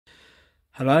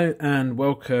Hello and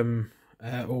welcome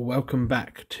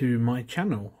back to my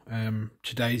channel.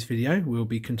 Today's video we'll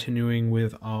be continuing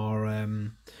with our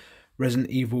Resident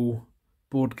Evil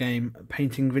board game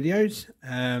painting videos.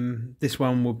 This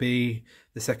one will be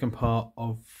the second part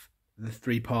of the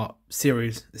three-part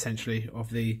series essentially of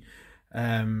the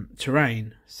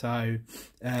terrain. So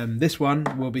this one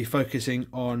will be focusing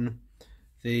on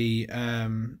the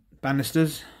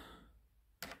banisters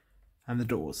and the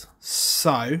doors.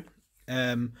 So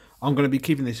I'm going to be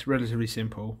keeping this relatively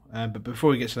simple, but before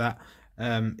we get to that,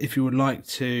 if you would like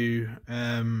to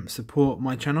support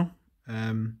my channel,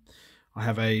 I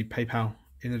have a PayPal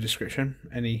in the description.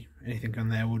 Anything on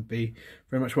there would be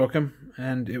very much welcome,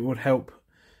 and it would help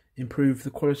improve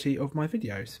the quality of my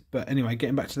videos. But anyway,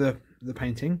 getting back to the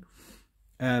painting,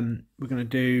 we're going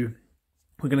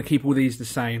to keep all these the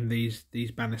same.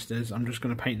 These banisters, I'm just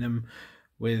going to paint them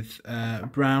with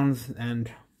browns and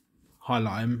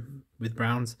highlight them with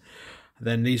browns.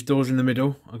 Then these doors in the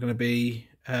middle are going to be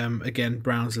again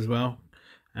browns as well,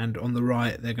 and on the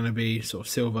right they're going to be sort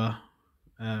of silver,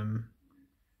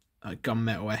 like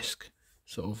gunmetal-esque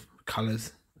sort of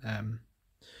colours.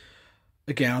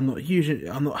 Again, I'm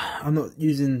not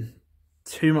using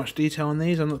too much detail on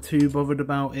these. I'm not too bothered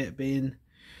about it being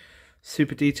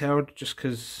super detailed, just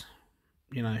because,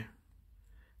 you know,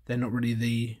 they're not really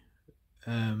the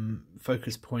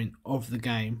focus point of the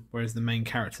game, whereas the main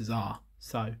characters are.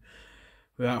 So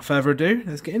without further ado,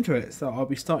 let's get into it. So I'll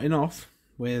be starting off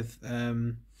with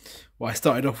what I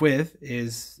started off with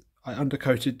is I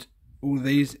undercoated all of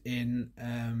these in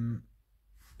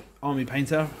Army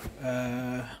Painter,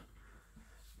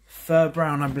 Fur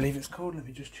Brown I believe it's called. Let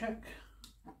me just check.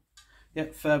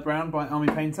 Yep, Fur Brown by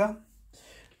Army Painter.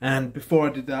 And before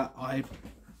I did that, I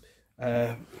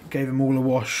gave them all a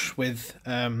wash with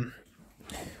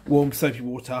warm soapy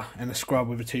water and a scrub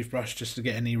with a toothbrush, just to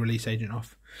get any release agent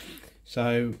off.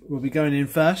 So we'll be going in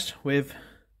first with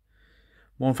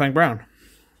Mournfang Brown.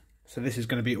 So this is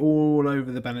going to be all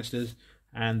over the banisters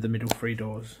and the middle three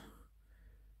doors.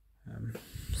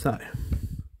 So let's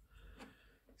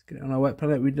get it on our wet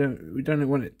palette. We don't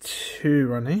want it too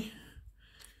runny.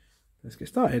 Let's get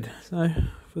started. So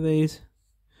for these,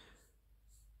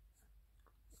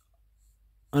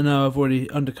 I know I've already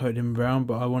undercoated in brown,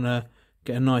 but I want to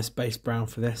get a nice base brown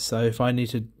for this. So if I need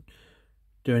to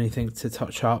do anything to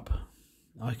touch up,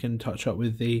 I can touch up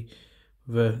with the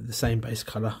same base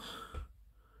colour.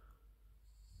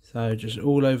 So just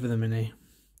all over the mini.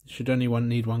 Should only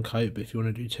need one coat, but if you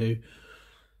want to do two,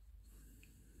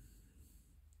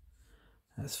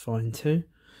 that's fine too.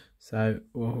 So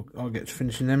I'll get to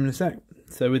finishing them in a sec.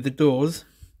 So with the doors,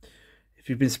 if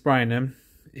you've been spraying them,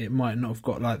 it might not have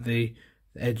got like the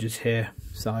edges here,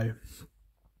 so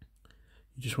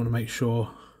you just want to make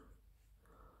sure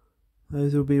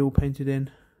those will be all painted in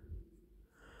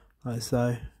like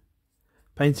so.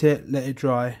 Paint it, let it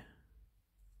dry,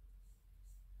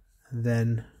 and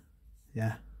then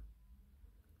yeah,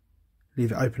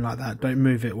 leave it open like that. Don't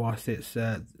move it whilst it's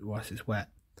wet,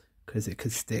 because it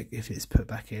could stick if it's put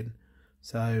back in.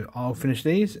 So I'll finish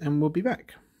these and we'll be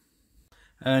back.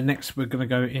 Next we're going to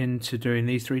go into doing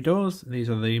these three doors. These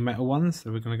are the metal ones,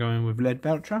 so we're going to go in with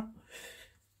Leadbelcher,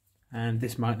 and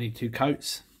this might need two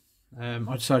coats. I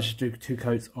decided to do two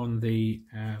coats on the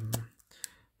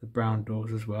brown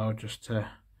doors as well, just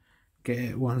to get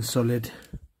it one solid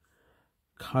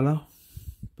colour.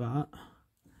 But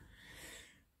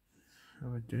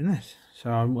we're doing this,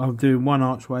 so I'll do one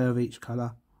archway of each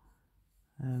colour,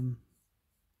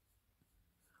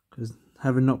 because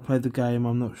having not played the game,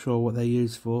 I'm not sure what they're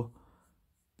used for,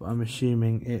 but I'm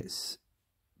assuming it's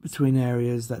between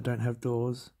areas that don't have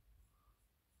doors,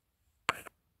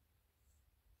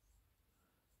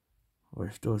 or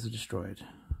if doors are destroyed.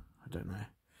 I don't know.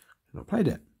 I've not played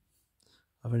it.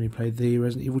 I've only played the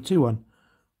Resident Evil 2 one,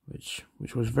 which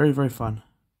was very, very fun.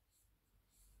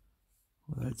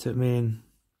 Although it took me and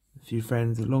a few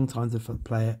friends a long time to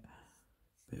play it,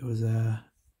 but it was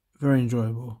very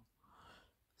enjoyable.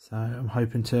 So I'm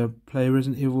hoping to play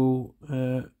Resident Evil,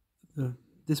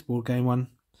 this board game one,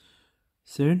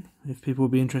 soon. If people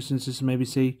would be interested to maybe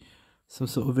see some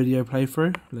sort of video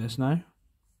playthrough, let us know.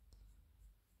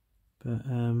 But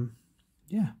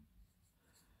yeah.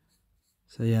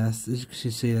 So yeah, as you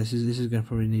can see, this is going to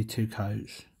probably need two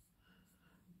coats.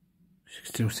 You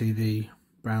can still see the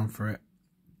brown for it,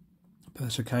 but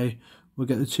that's okay. We'll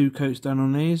get the two coats done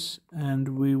on these, and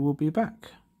we will be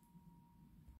back.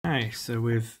 Okay, so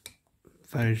with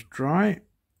those dry,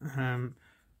 I'm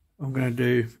going to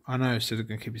do, I know I said I'm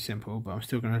going to keep it simple, but I'm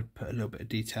still going to put a little bit of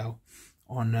detail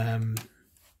on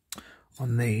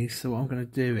these. So what I'm going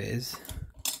to do is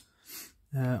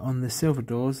on the silver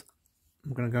doors,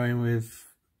 I'm going to go in with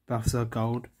Balthazar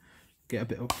Gold, get a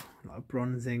bit of like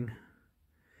bronzing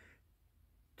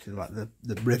to like the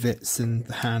rivets and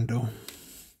the handle.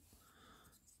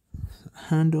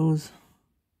 Handles,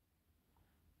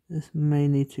 this may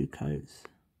need 2 coats.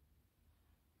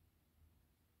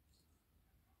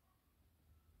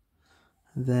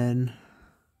 And then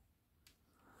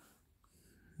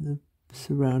the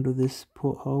surround of this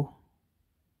porthole,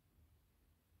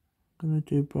 I'm going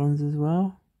to do bronze as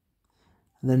well.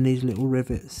 And then these little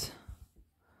rivets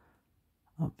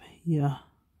up here,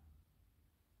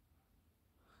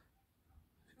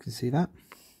 you can see that.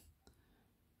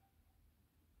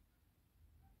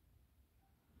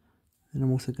 And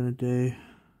I'm also going to do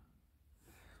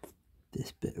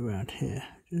this bit around here,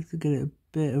 just to get a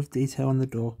bit of detail on the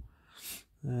door.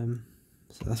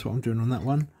 So that's what I'm doing on that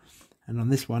one. And on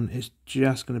this one, it's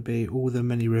just going to be all the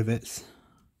mini rivets.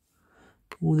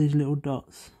 All these little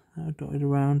dots that are dotted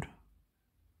around.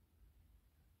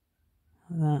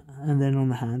 Like that. And then on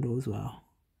the handle as well.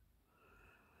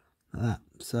 Like that.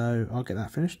 So I'll get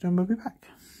that finished and we'll be back.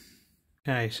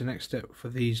 Okay, so next step for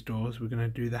these doors, we're going to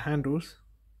do the handles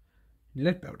in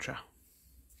Leadbelcher.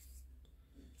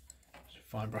 So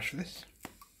fine brush for this.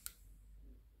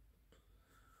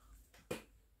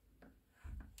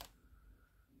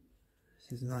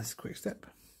 This is a nice quick step.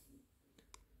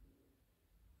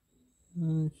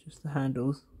 And it's just the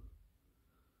handles.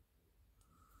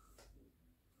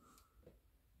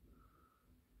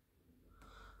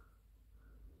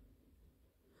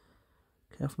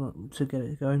 Careful not to get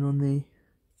it going on the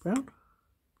brown.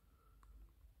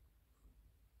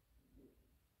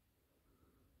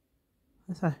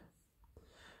 So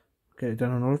get it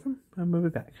done on all of them and we'll be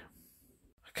back.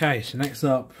 Okay, so next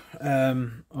up,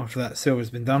 after that silver's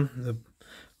been done,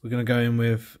 we're going to go in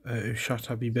with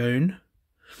Ushabti Bone,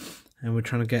 and we're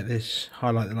trying to get this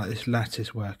highlight like this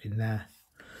lattice work in there.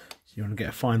 So you want to get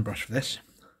a fine brush for this,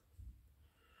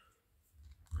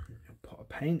 a pot of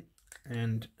paint,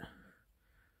 and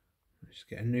just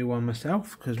get a new one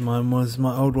myself because my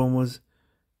old one was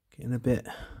getting a bit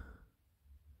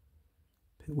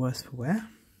worse for wear.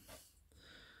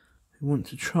 We want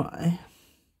to try,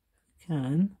 if we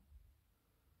can,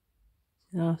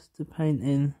 just to paint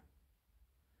in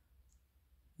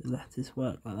the lattice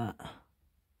work like that.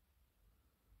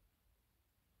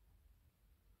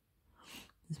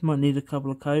 This might need a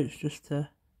couple of coats just to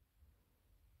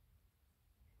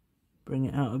bring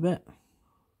it out a bit.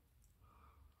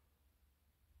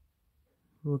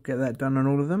 We'll get that done on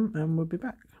all of them and we'll be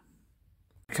back.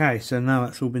 Okay, so now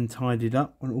that's all been tidied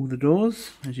up on all the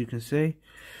doors, as you can see.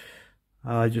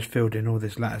 I just filled in all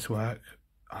this lattice work.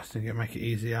 I think it'll make it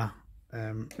easier.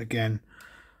 Again,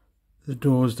 the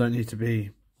doors don't need to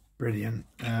be brilliant.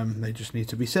 They just need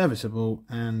to be serviceable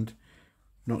and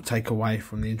not take away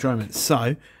from the enjoyment.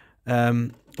 So, what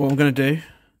I'm going to do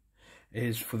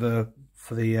is for the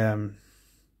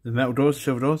metal doors,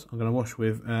 silver doors, I'm going to wash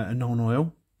with a Nuln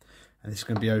Oil, and this is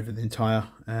going to be over the entire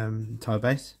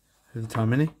base, over the entire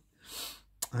mini.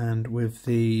 And with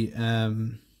the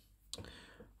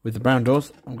brown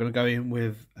doors, I'm going to go in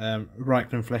with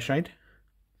Reikland Fleshshade,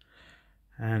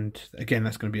 and again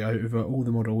that's going to be over all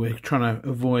the model. We're trying to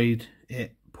avoid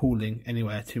it pooling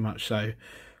anywhere too much, so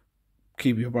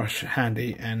keep your brush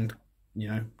handy and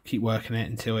keep working it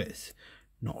until it's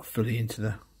not fully into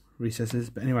the recesses.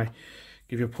 But anyway,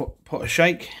 give your pot a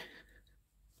shake,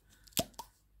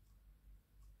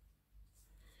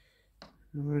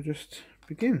 and we'll just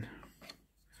begin.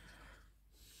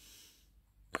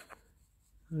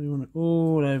 You want it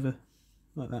all over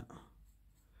like that.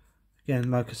 Again,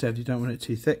 like I said, you don't want it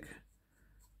too thick,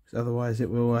 because otherwise it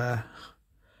will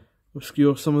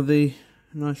obscure some of the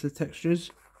nicer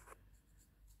textures.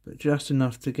 But just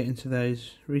enough to get into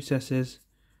those recesses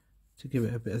to give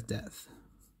it a bit of depth.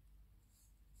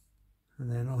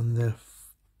 And then on the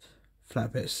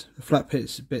flat bits,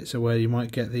 bits are where you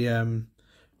might get the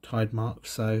tide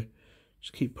marks. So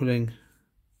just keep pulling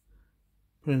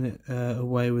it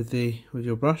away with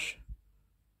your brush,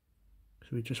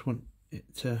 because we just want it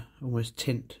to almost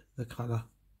tint the colour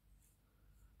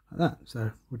like that.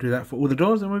 So we'll do that for all the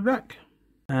doors and we'll be back.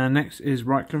 And next is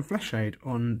Reikland Fleshshade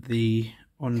on the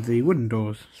wooden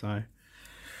doors. So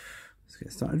let's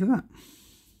get started with that.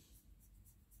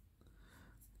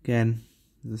 Again,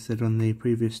 as I said on the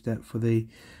previous step for the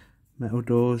metal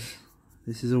doors,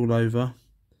 this is all over,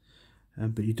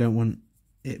 but you don't want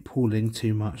it pooling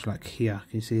too much, like here,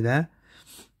 can you see there?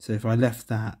 So if I left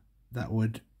that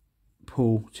would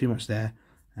pull too much there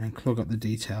and clog up the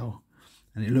detail,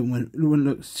 and it wouldn't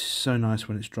look so nice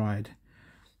when it's dried.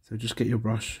 So just get your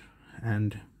brush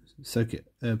and soak it,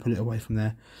 pull it away from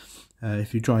there.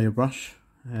 If you dry your brush,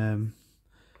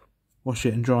 wash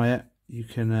it and dry it, you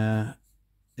can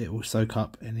it will soak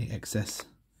up any excess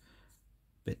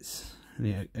bits,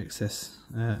 any excess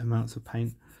amounts of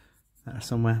paint that are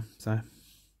somewhere. So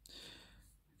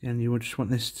again, you will just want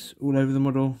this all over the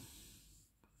model,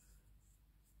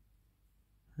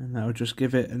 and that will just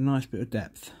give it a nice bit of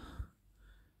depth.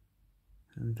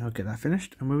 And I'll get that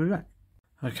finished and we'll be back.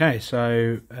 Okay,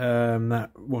 so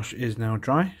that wash is now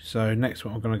dry. So next,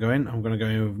 what I'm going to go in, I'm going to go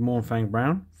in with Mournfang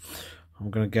Brown. I'm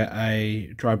going to get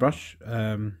a dry brush.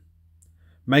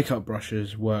 Makeup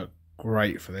brushes work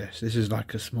great for this. This is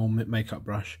like a small makeup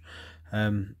brush.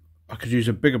 I could use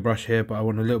a bigger brush here, but I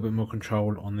want a little bit more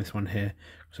control on this one here,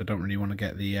 because I don't really want to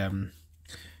get the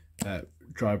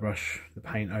dry brush, the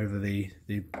paint over the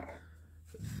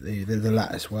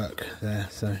lattice work there.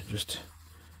 So just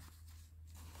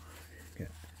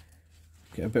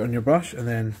get a bit on your brush and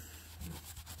then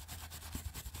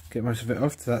get most of it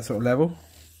off to that sort of level,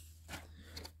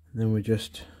 and then we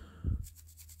just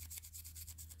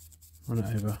run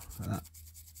it over like that.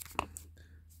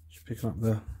 Just picking up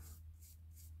the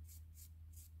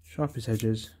sharpest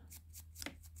edges.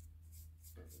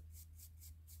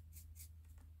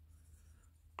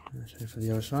 So for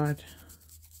the other side.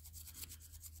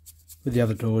 With the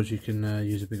other doors, you can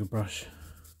use a bigger brush.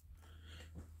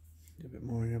 Get a bit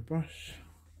more in your brush.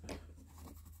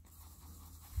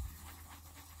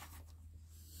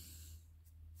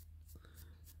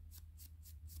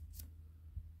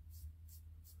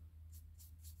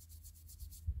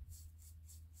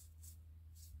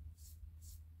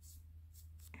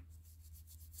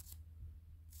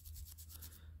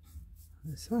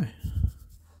 So,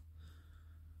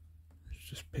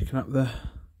 just picking up the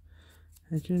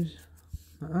edges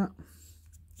like that.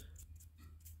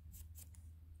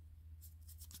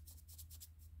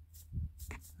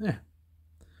 Yeah,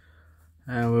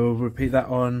 and we'll repeat that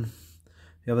on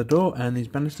the other door and these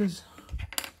banisters.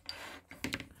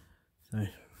 So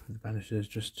the banisters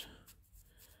just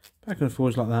back and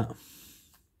forwards like that,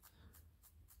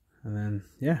 and then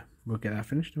yeah, we'll get that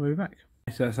finished and we'll be back.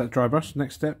 So that's that dry brush.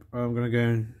 Next step, I'm going to go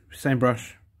in same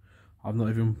brush. I've not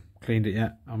even cleaned it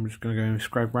yet. I'm just going to go in with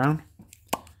Skrag Brown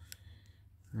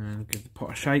and give the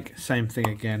pot a shake. Same thing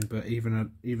again, but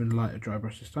even lighter dry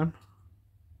brush this time.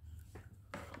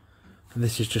 And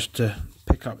this is just to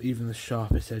pick up even the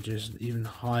sharpest edges, even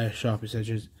higher sharpest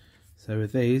edges. So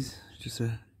with these, just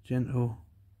a gentle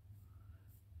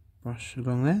brush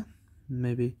along there,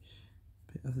 maybe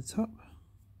a bit at the top.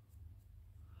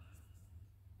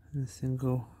 And a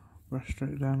single brush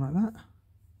stroke down like that.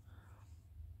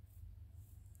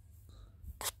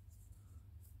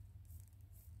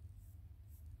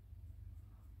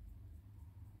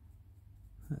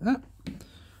 Like that. And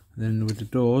then with the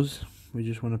doors, we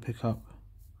just want to pick up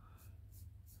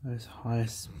those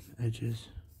highest edges,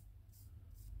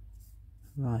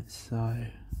 like so.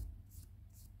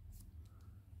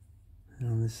 And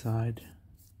on this side,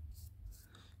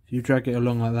 if you drag it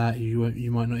along like that,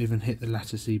 you might not even hit the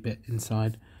latticey bit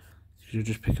inside, because you're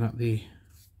just picking up the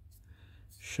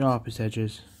sharpest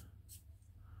edges.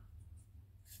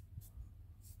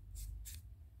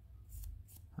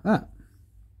 Like that.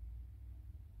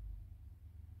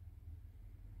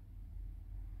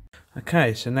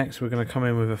 Okay, so next we're going to come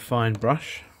in with a fine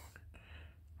brush,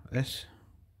 like this,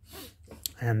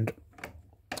 and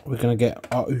we're going to get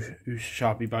our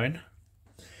Ushabti Bone.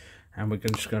 And we're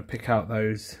just going to pick out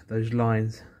those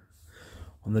lines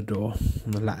on the door,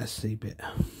 on the latticey bit.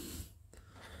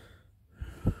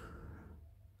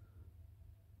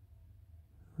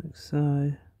 Like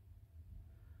so.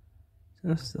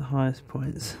 Just the highest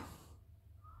points.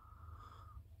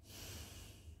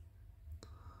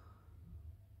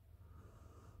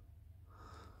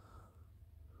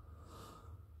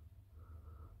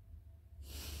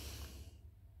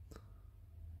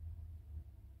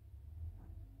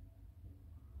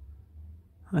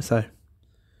 So,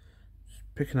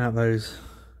 just picking out those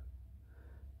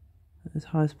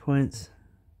highest points.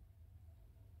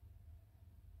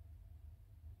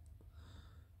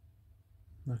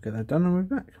 I'll get that done and we'll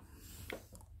be back.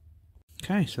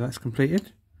 Okay, so that's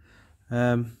completed.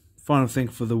 Final thing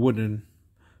for the wooden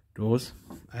doors.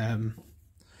 I'm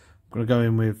going to go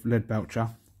in with Leadbelcher.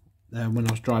 When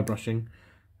I was dry brushing,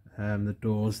 the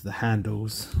doors, the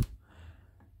handles,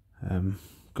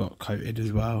 got coated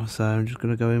as well, so I'm just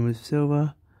going to go in with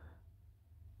silver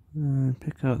and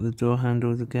pick out the door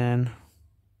handles again,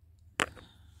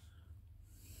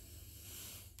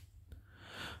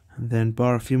 and then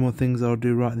bar a few more things I'll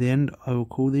do right at the end, I will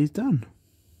call these done.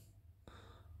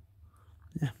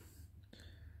 Yeah,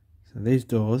 so these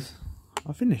doors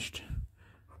are finished.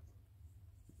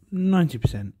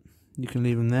 90%. You can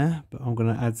leave them there, but I'm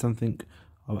going to add something.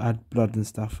 I'll add blood and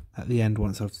stuff at the end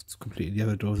once I've completed the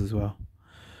other doors as well.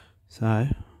 So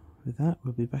with that,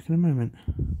 we'll be back in a moment.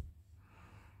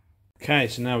 Okay,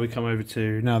 so now we come over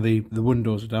to, now the wooden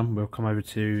doors are done, we'll come over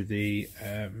to the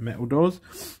metal doors,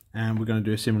 and we're going to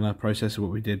do a similar process of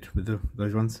what we did with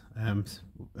those ones.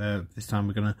 This time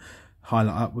we're going to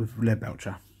highlight up with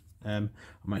Leadbelcher. I'm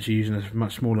actually using a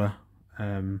much smaller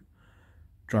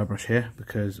dry brush here,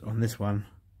 because on this one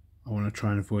I want to try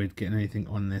and avoid getting anything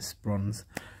on this bronze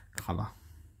colour.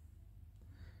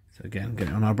 So again, get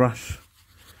it on our brush,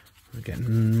 we're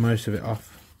getting most of it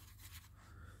off,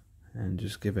 and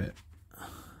just give it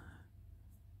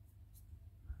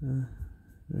a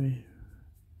very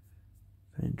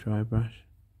faint dry brush.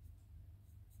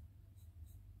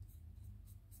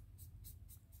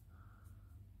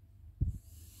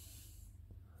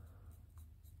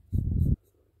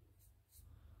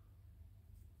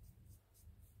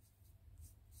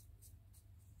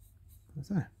 What's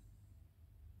that?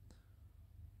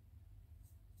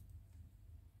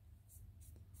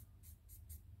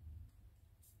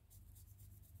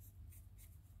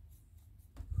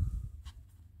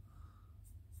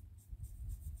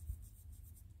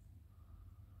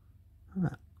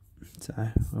 So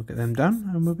I'll get them done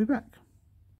and we'll be back.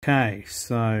 Okay,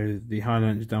 so the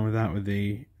highlight is done with that, with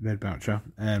the Leadbelcher.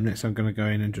 Next I'm going to go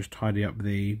in and just tidy up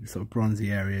the sort of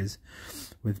bronzy areas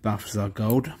with Balthazar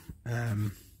Gold.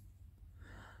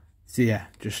 So yeah,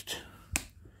 just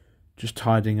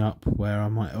tidying up where I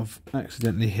might have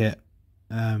accidentally hit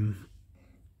some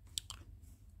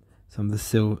of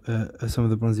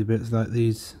the bronzy bits, like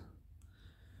these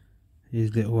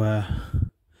little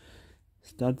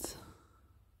studs.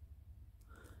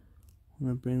 I'm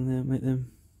going to bring them, make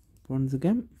them bronze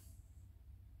again,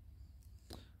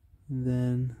 and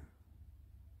then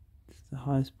just the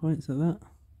highest points like that.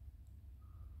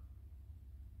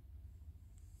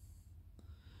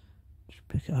 Just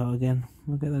pick it out again.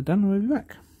 We'll get that done and we'll be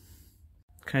back.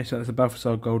 Okay, so that's the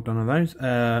Balthazar Gold done of those.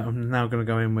 I'm now going to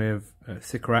go in with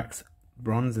Sycorax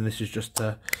Bronze, and this is just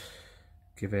to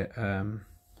give it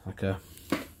like a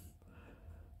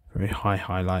very high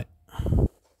highlight.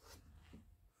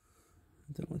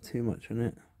 I don't want too much on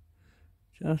it,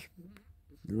 just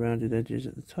the rounded edges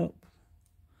at the top,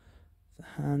 the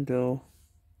handle,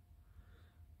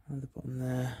 and the bottom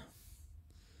there,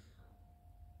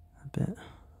 a bit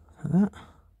like that.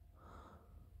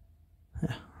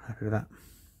 Yeah, happy with that.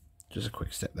 Just a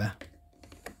quick step there.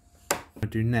 What I'll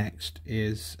do next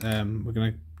is we're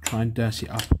going to try and dirty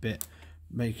it up a bit.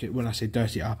 Make it, when I say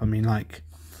dirty it up, I mean like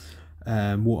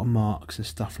watermarks and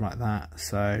stuff like that.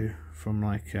 So from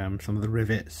like some of the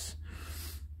rivets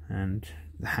and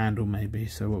the handle maybe.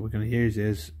 So what we're going to use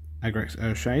is Agrax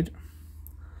Earthshade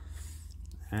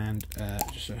and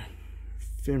just a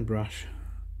thin brush,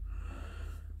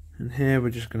 and here we're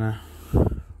just going to,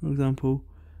 for example,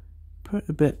 put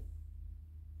a bit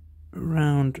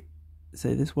around,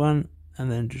 say this one,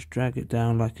 and then just drag it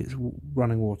down like it's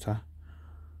running water.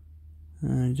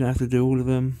 You don't have to do all of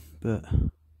them, but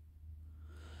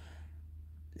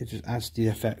it just adds the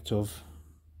effect of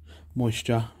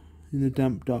moisture in the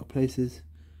damp, dark places.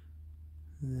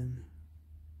 And then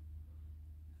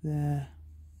there.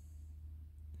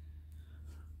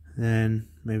 Then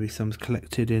maybe some's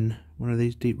collected in one of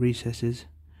these deep recesses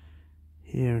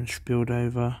here and spilled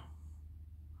over.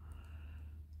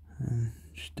 And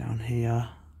just down here.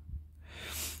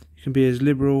 You can be as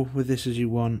liberal with this as you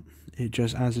want. It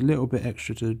just adds a little bit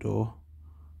extra to the door.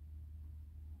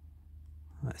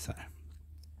 Like so.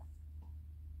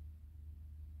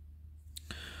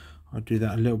 I'll do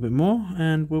that a little bit more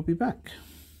and we'll be back.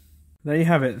 There you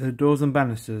have it, the doors and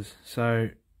banisters. So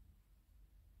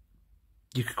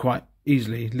you could quite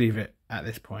easily leave it at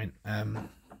this point. I'll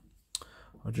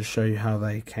just show you how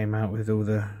they came out with all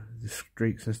the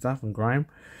streaks and stuff and grime.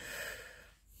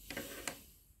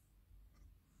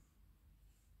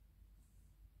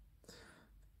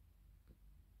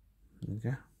 There we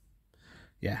go.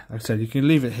 Yeah, like I said, you can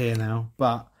leave it here now,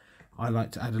 but I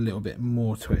like to add a little bit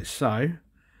more to it. So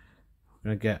we're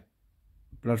going to get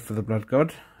blood for the blood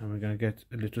god, and we're going to get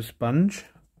a little sponge,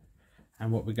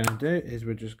 and what we're going to do is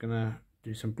we're just going to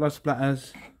do some blood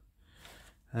splatters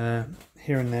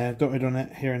here and there, dotted on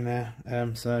it here and there.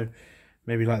 So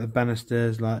maybe like the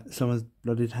banisters, like someone's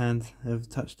bloodied hands have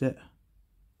touched it,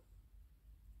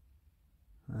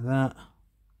 like that.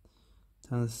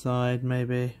 Down the side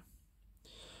maybe,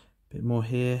 a bit more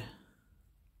here,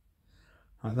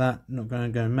 like that. Not going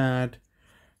to go mad.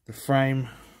 The frame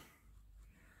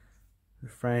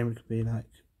could be like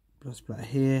blood splatter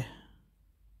here,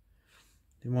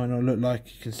 It might not look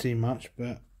like you can see much,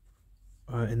 but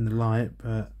in the light,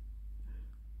 but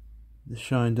the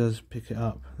shine does pick it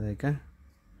up. There you go.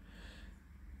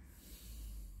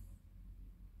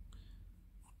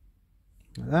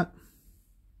 Like that.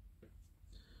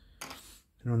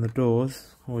 And on the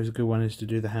doors, always a good one is to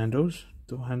do the handles,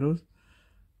 door handles.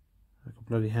 Like a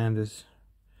bloody hand has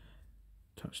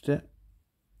touched it,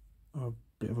 or a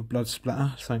bit of a blood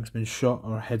splatter, something's been shot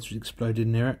or a head's exploded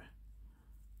near it.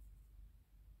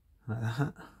 Like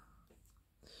that.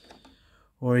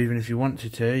 Or even if you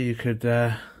wanted to, you could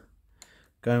go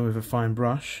in with a fine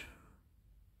brush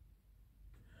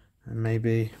and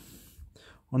maybe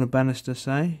on a banister,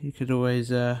 say, you could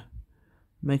always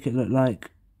make it look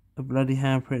like a bloody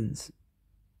handprint's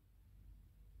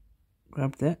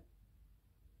grabbed it,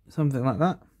 something like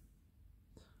that.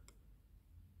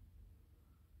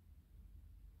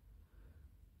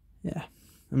 Yeah,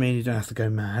 I mean, you don't have to go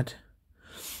mad,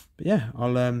 but yeah,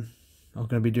 I'm going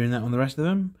to be doing that on the rest of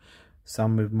them,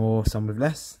 some with more, some with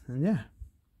less, and yeah,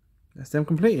 that's them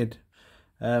completed.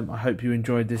 I hope you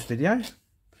enjoyed this video.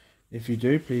 If you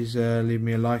do, please leave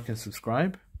me a like and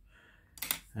subscribe.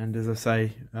 And as I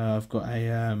say, I've got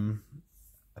a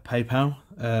PayPal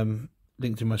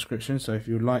linked in my description, so if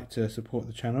you would like to support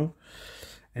the channel,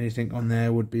 anything on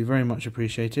there would be very much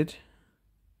appreciated.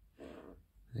 There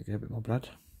you go, a bit more blood.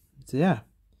 So yeah,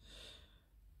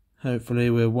 hopefully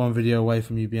we're one video away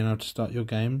from you being able to start your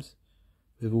games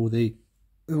with all the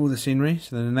scenery.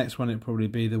 So then the next one, it'll probably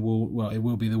be the wall. Well, it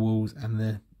will be the walls and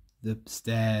the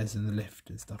stairs and the lift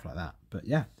and stuff like that. But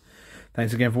yeah,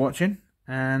 thanks again for watching,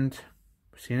 and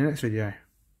see you in the next video.